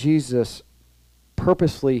that Jesus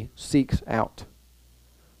purposely seeks out.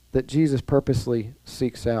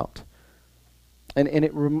 And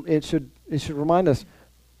it should remind us,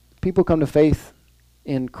 people come to faith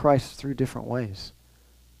in Christ through different ways.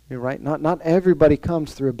 You're right. Not everybody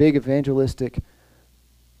comes through a big evangelistic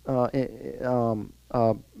event.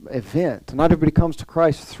 Not everybody comes to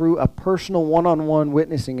Christ through a personal one-on-one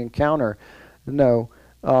witnessing encounter. No,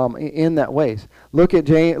 in that ways. Look at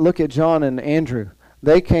John and Andrew.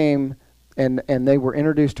 They came and they were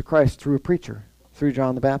introduced to Christ through a preacher, through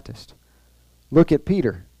John the Baptist. Look at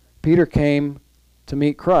Peter. Peter came to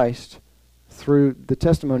meet Christ through the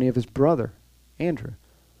testimony of his brother, Andrew.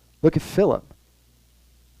 Look at Philip.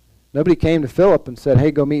 Nobody came to Philip and said,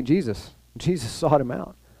 hey, go meet Jesus. Jesus sought him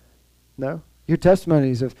out. No. Your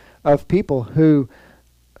testimonies of people who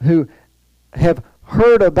have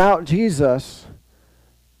heard about Jesus,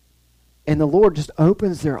 and the Lord just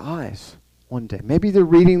opens their eyes one day. Maybe they're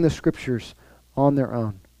reading the scriptures on their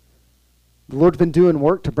own. The Lord's been doing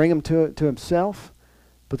work to bring them to himself,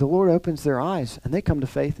 but the Lord opens their eyes, and they come to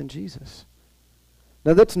faith in Jesus.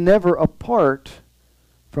 Now, that's never apart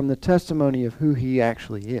from the testimony of who he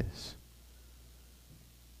actually is.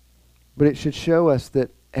 But it should show us that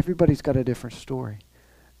everybody's got a different story.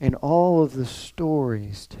 And all of the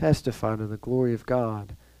stories testify to the glory of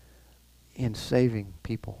God in saving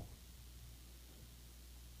people.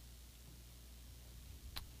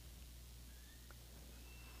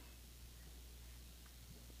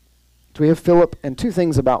 So we have Philip, and two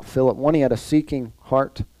things about Philip. One, he had a seeking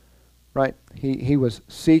heart, right? He was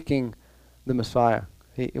seeking the Messiah.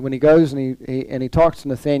 When he goes and he talks to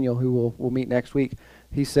Nathanael, who we'll meet next week,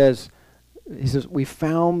 he says, we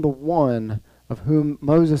found the one of whom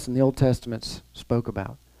Moses in the Old Testament spoke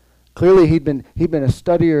about. Clearly he'd been a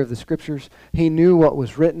studier of the scriptures. He knew what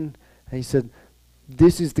was written. And he said,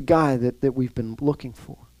 this is the guy that we've been looking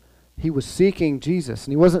for. He was seeking Jesus,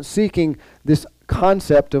 and he wasn't seeking this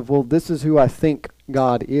concept of, well, this is who I think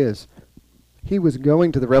God is. He was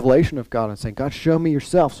going to the revelation of God and saying, God, show me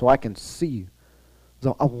yourself so I can see you.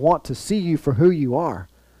 So I want to see you for who you are.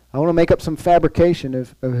 I want to make up some fabrication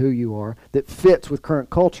of who you are that fits with current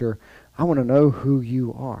culture. I want to know who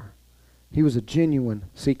you are. He was a genuine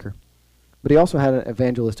seeker. But he also had an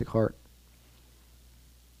evangelistic heart.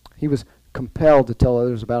 He was compelled to tell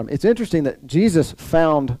others about him. It's interesting that Jesus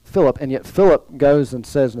found Philip, and yet Philip goes and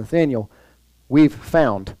says, Nathanael, we've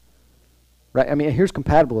found. Right? I mean, here's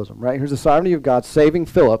compatibilism, right? Here's the sovereignty of God saving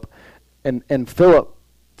Philip, and Philip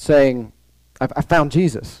saying, I found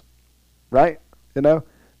Jesus. Right? You know?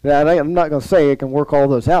 I'm not going to say it can work all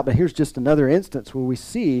those out, but here's just another instance where we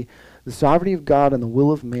see the sovereignty of God and the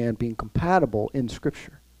will of man being compatible in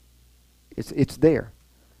Scripture. It's there.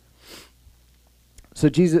 So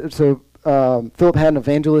Philip had an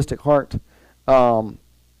evangelistic heart.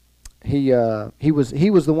 He was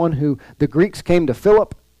the one who the Greeks came to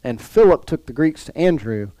Philip, and Philip took the Greeks to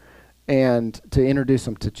Andrew, and to introduce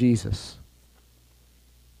them to Jesus.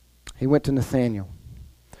 He went to Nathanael.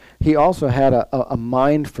 He also had a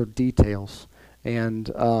mind for details and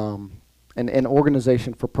an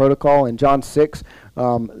organization for protocol. In John 6,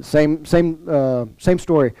 same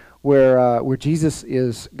story where Jesus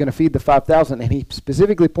is going to feed the 5,000, and he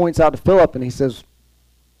specifically points out to Philip, and he says,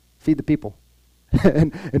 "Feed the people."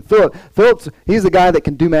 and Philip's he's the guy that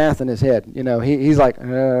can do math in his head. You know, he's like, all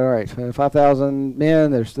right, 5,000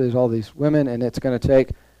 men. There's all these women, and it's going to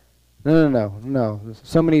take. No.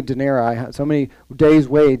 So many denarii, so many days'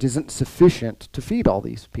 wage isn't sufficient to feed all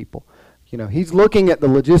these people. You know, he's looking at the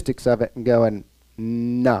logistics of it and going,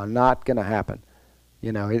 no, not going to happen.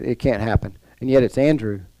 You know, it can't happen. And yet it's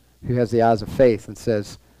Andrew who has the eyes of faith and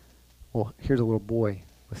says, well, here's a little boy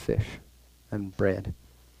with fish and bread.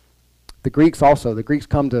 The Greeks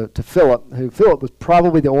come to Philip, who Philip was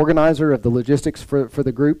probably the organizer of the logistics for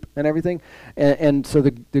the group and everything. And so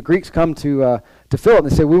the Greeks come to Philip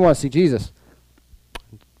and they say, we want to see Jesus.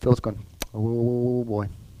 Philip's going, oh boy.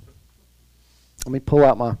 Let me pull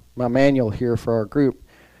out my manual here for our group.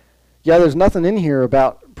 Yeah, there's nothing in here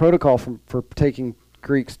about protocol for taking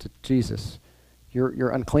Greeks to Jesus. You're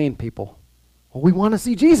unclean people. Well, we want to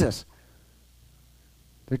see Jesus.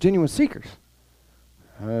 They're genuine seekers.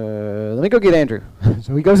 Let me go get Andrew.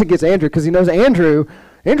 So he goes and gets Andrew because he knows Andrew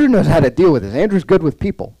knows how to deal with this. Andrew's good with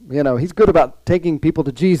people. He's good about taking people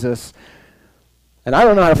to Jesus. And I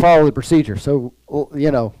don't know how to follow the procedure. So,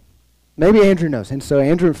 maybe Andrew knows. And so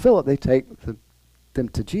Andrew and Philip, they take them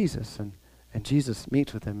to Jesus. And Jesus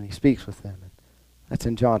meets with them and he speaks with them. And that's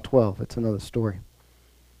in John 12. It's another story.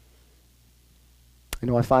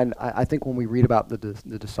 I think when we read about the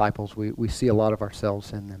disciples, we see a lot of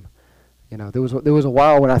ourselves in them. There was a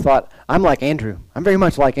while when I thought, I'm like Andrew. I'm very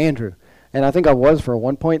much like Andrew. And I think I was for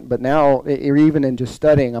one point, but now, even in just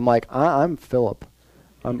studying, I'm like, I'm Philip.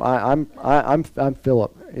 I'm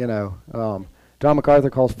Philip. John MacArthur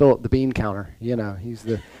calls Philip the bean counter. He's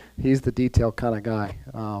the detailed kind of guy.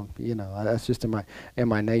 That's just in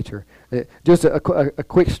my nature. Just a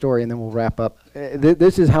quick story, and then we'll wrap up.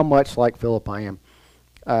 This is how much like Philip I am.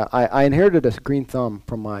 I inherited a green thumb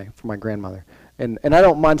from my grandmother, and I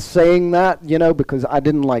don't mind saying that, because I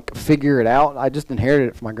didn't figure it out. I just inherited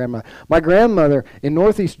it from my grandmother. My grandmother in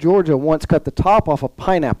Northeast Georgia once cut the top off a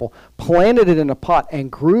pineapple, planted it in a pot,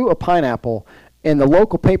 and grew a pineapple. And the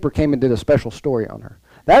local paper came and did a special story on her.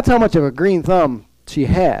 That's how much of a green thumb she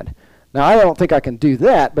had. Now, I don't think I can do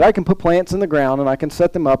that, but I can put plants in the ground and I can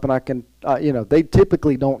set them up, and I can, they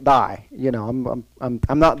typically don't die. I'm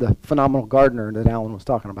not the phenomenal gardener that Alan was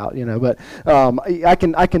talking about, but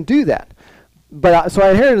I can do that. But so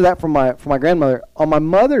I inherited that from my grandmother. On my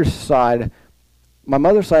mother's side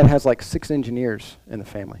has 6 engineers in the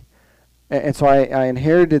family. And so I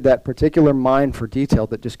inherited that particular mind for detail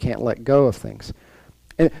that just can't let go of things.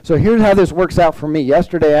 And so here's how this works out for me.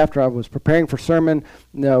 Yesterday, after I was preparing for sermon,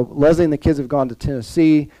 Leslie and the kids have gone to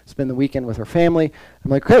Tennessee, spend the weekend with her family.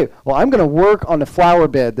 I'm like, okay, well, I'm going to work on the flower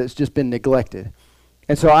bed that's just been neglected.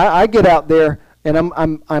 And so I get out there and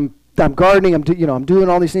I'm gardening. I'm doing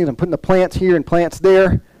all these things. I'm putting the plants here and plants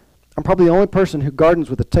there. I'm probably the only person who gardens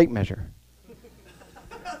with a tape measure.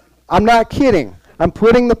 I'm not kidding. I'm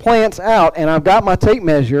putting the plants out, and I've got my tape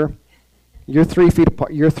measure. You're 3 feet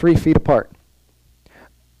apart. You're 3 feet apart.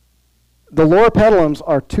 The loropetalums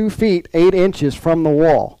are 2 feet 8 inches from the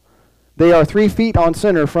wall. They are 3 feet on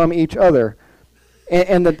center from each other,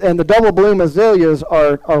 and the double bloom azaleas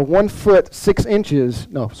are 1 foot 6 inches.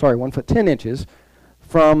 No, sorry, 1 foot 10 inches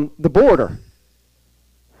from the border.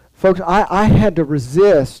 Folks, I had to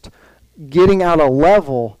resist getting out a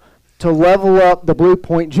level to level up the Blue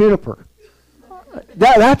Point juniper.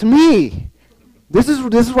 That's me. This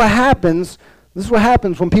is what happens. This is what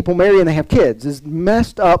happens when people marry and they have kids. Is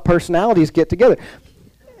messed up personalities get together.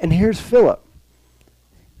 And here's Philip.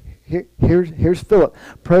 Here's Philip.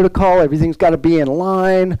 Protocol. Everything's got to be in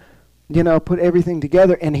line. Put everything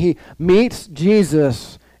together. And he meets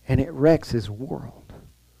Jesus, and it wrecks his world.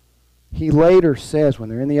 He later says, when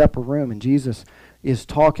they're in the upper room, and Jesus is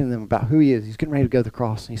talking to them about who he is. He's getting ready to go to the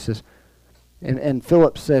cross, and he says. And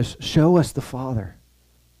Philip says, show us the Father.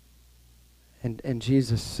 And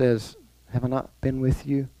Jesus says, have I not been with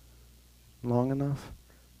you long enough?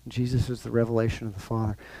 Jesus is the revelation of the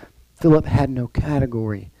Father. Philip had no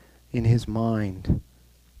category in his mind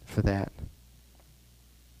for that.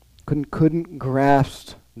 Couldn't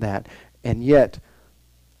grasp that. And yet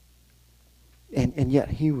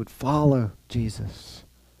he would follow Jesus.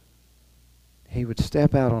 He would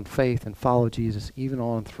step out on faith and follow Jesus even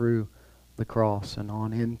on through the cross and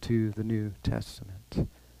on into the New Testament.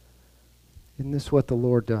 Isn't this what the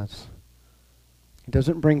Lord does? He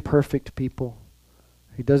doesn't bring perfect people.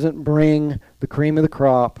 He doesn't bring the cream of the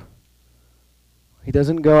crop. He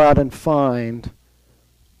doesn't go out and find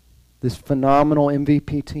this phenomenal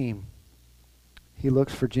MVP team. He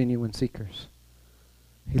looks for genuine seekers.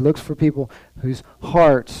 He looks for people whose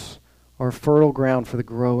hearts are fertile ground for the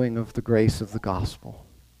growing of the grace of the gospel.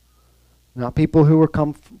 Not people who are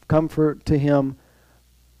comfort to him.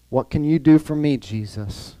 What can you do for me,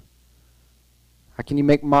 Jesus? How can you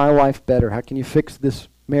make my life better? How can you fix this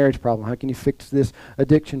marriage problem? How can you fix this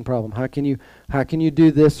addiction problem? How can you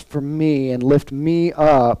do this for me and lift me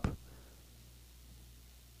up?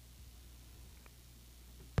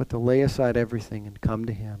 But to lay aside everything and come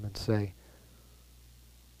to him and say,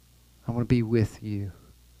 I want to be with you.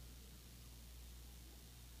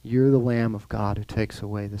 You're the Lamb of God who takes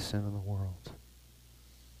away the sin of the world.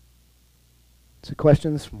 It's a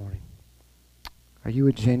question this morning. Are you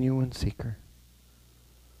a genuine seeker?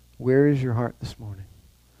 Where is your heart this morning?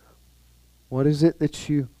 What is it that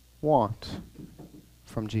you want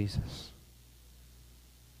from Jesus?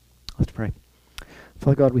 Let's pray.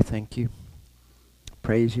 Father God, we thank you.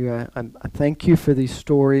 Praise you. I thank you for these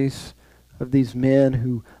stories of these men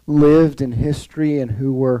who lived in history and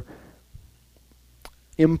who were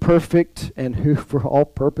imperfect and who, for all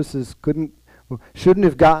purposes, shouldn't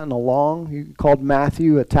have gotten along. You called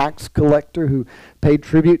Matthew a tax collector who paid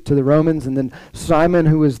tribute to the Romans, and then Simon,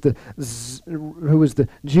 who was the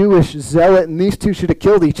Jewish zealot, and these two should have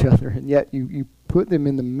killed each other, and yet you put them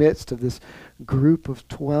in the midst of this group of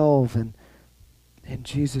 12, and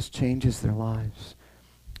Jesus changes their lives.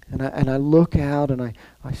 And I look out and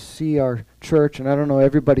I see our church, and I don't know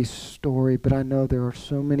everybody's story, but I know there are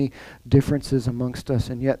so many differences amongst us,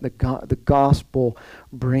 and yet the gospel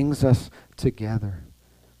brings us together.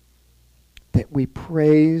 That we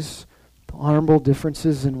praise the honorable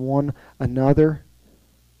differences in one another.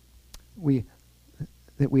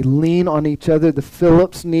 That we lean on each other. The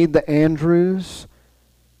Philips need the Andrews.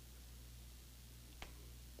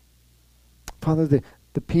 Father,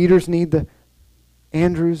 the Peters need the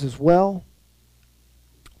Andrews as well.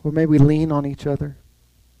 Or may we lean on each other.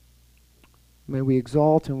 May we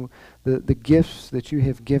exalt in the gifts that you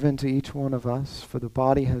have given to each one of us, for the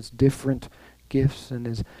body has different gifts,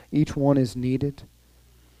 and each one is needed.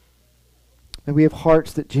 May we have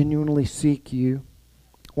hearts that genuinely seek you,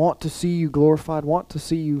 want to see you glorified, want to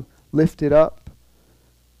see you lifted up.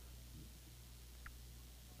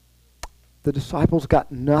 The disciples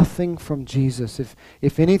got nothing from Jesus.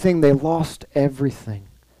 If anything, they lost everything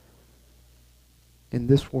in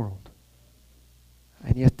this world.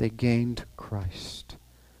 And yet they gained Christ.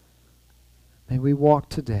 May we walk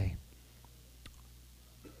today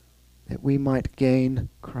that we might gain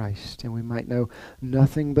Christ and we might know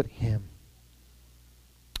nothing but Him.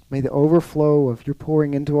 May the overflow of your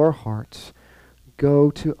pouring into our hearts go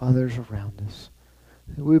to others around us.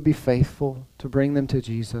 That we would be faithful to bring them to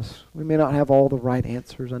Jesus. We may not have all the right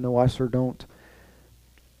answers. I know I sure don't.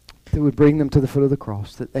 That we would bring them to the foot of the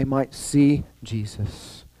cross, that they might see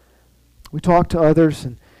Jesus. We talk to others,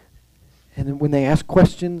 and when they ask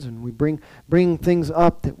questions and we bring things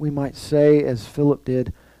up, that we might say, as Philip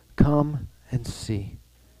did, come and see.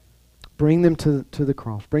 Bring them to the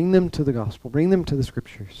cross. Bring them to the gospel. Bring them to the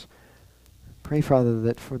scriptures. Pray, Father,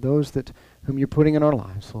 that for those whom you're putting in our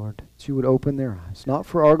lives, Lord, that you would open their eyes, not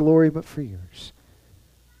for our glory, but for yours.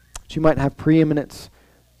 That you might have preeminence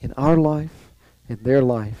in our life, in their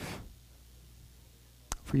life.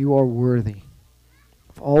 For you are worthy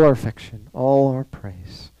of all our affection, all our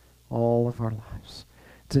praise, all of our lives.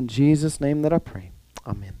 It's in Jesus' name that I pray.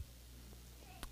 Amen.